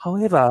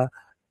 However,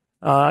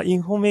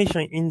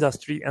 information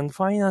industry and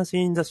finance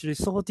industry is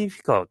so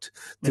difficult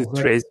to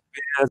trace.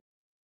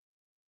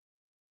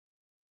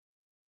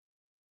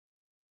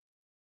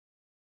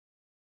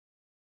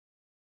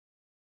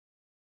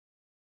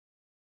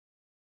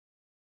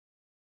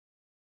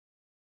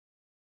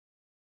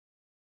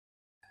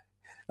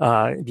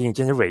 Being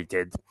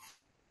generated.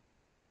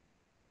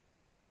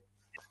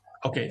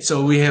 Okay,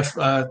 so we have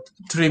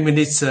 3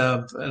 minutes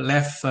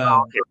left.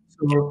 Okay.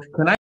 So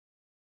can I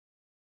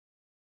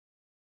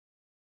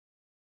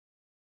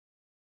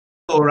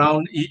go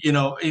around,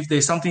 if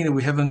there's something that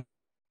we haven't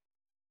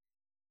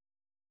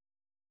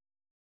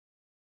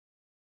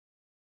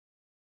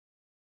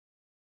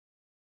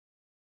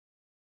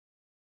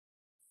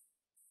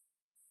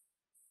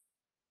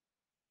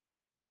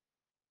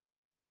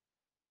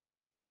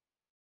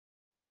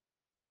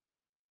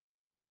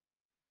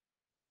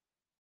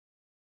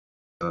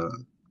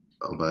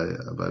by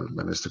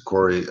Mr.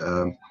 Ghory,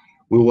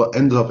 we will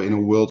end up in a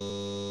world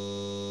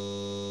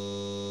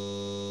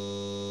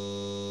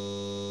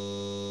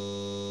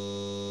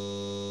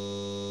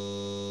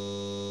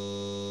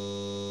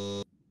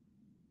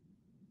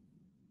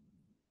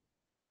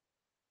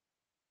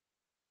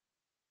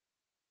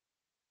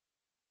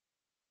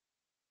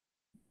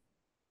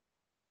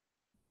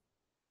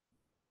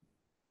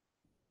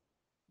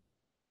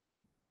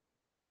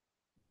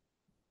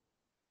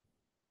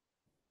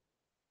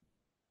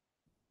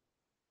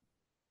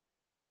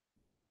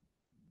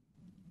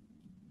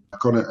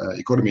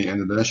economy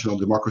and the national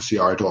democracy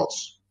are at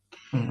odds.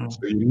 Mm-hmm. So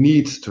you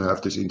need to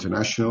have this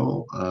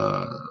international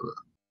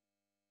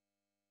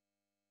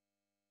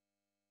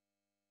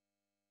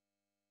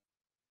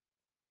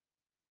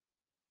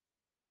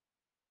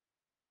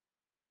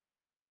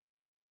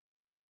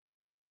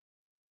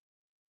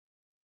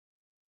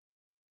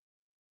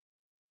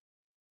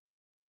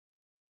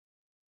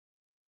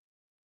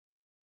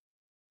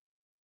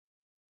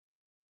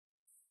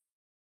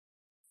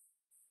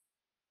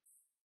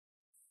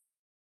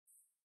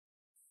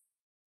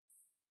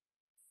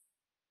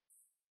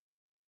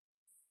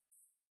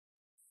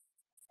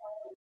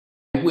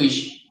I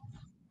wish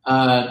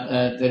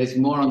there is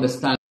more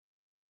understanding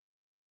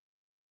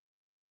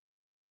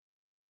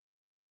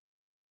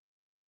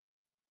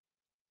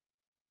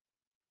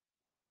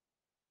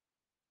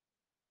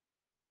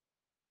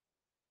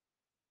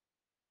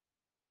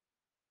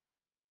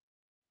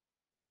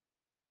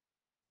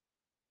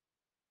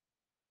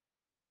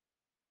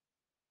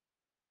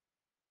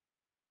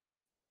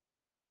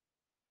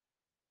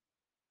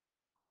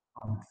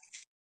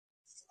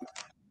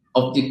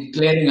of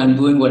declaring and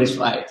doing what is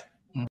right.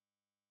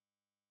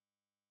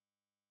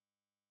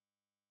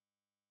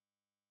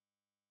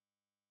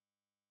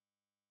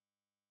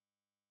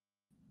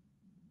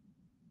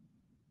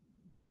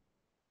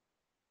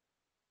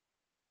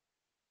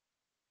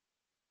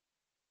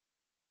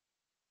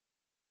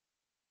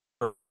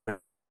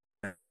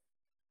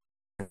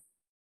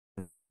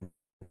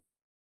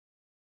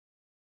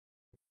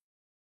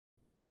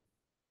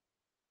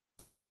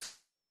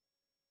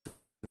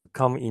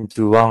 come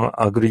into one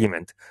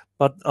agreement.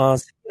 But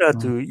similar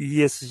to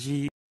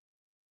ESG,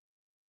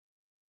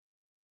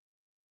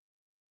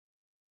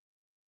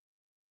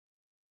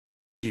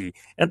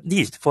 at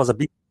least for the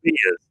big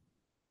players,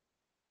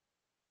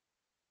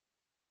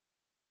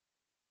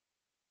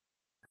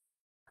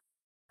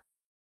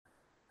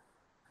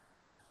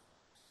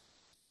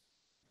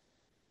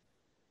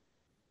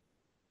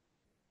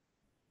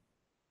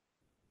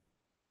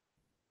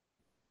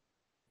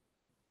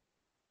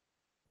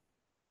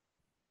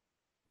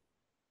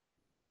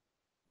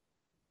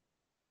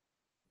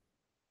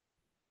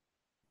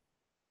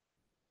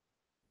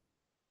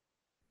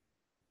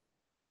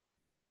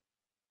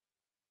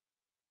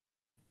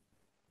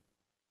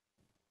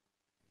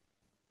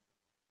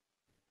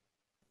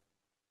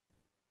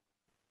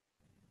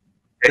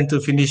 And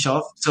to finish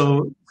off,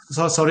 so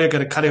sorry I got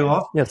to cut you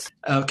off. yes.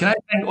 Can I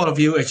thank all of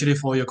you actually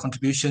for your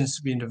contributions? It's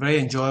been very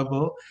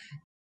enjoyable.